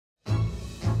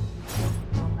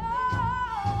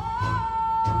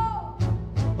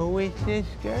with this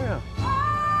girl?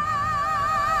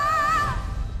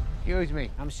 Excuse me,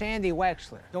 I'm Sandy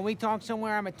Wexler. Don't we talk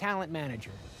somewhere? I'm a talent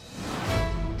manager.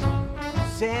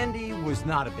 Sandy was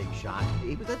not a big shot.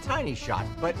 He was a tiny shot,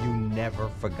 but you never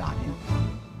forgot him.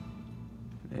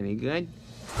 Any good?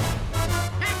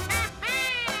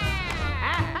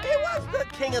 He was the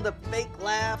king of the fake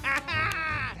laugh.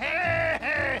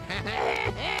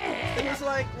 It was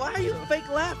like, why are you fake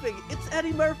laughing? It's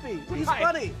Eddie Murphy. He's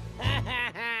funny.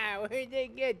 Where'd they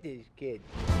get this kid?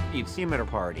 You'd see him at a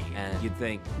party, and you'd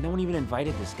think, no one even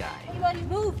invited this guy. Everybody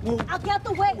move. I'll get out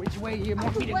the way. Which way do you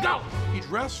want me to go? He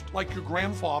dressed like your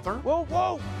grandfather. Whoa,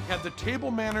 whoa! Had the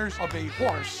table manners of a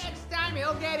horse. Next time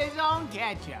he'll get his own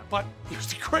ketchup. But he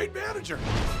was a great manager.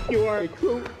 You are a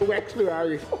true Wexler, are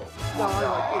you?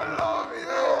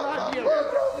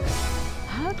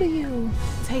 How do you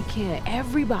take care of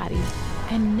everybody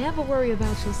and never worry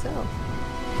about yourself?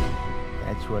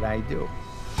 That's what I do.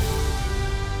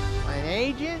 An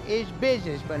agent is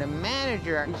business, but a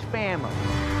manager is family.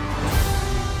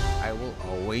 I will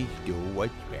always do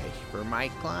what's best for my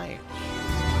clients.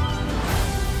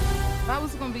 If I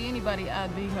was gonna be anybody,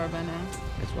 I'd be her by now.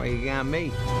 That's why you got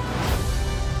me.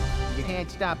 You can't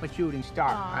stop a shooting star.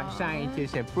 Our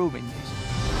scientists have proven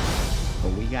this.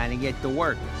 But we gotta get to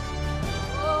work.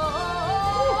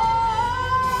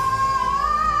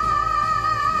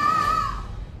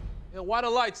 Why the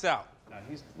lights out?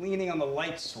 He's leaning on the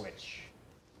light switch.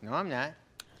 No, I'm not.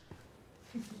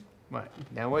 What?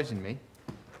 That wasn't me.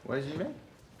 Wasn't me?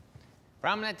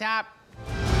 From the top.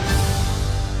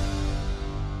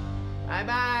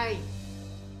 Bye-bye.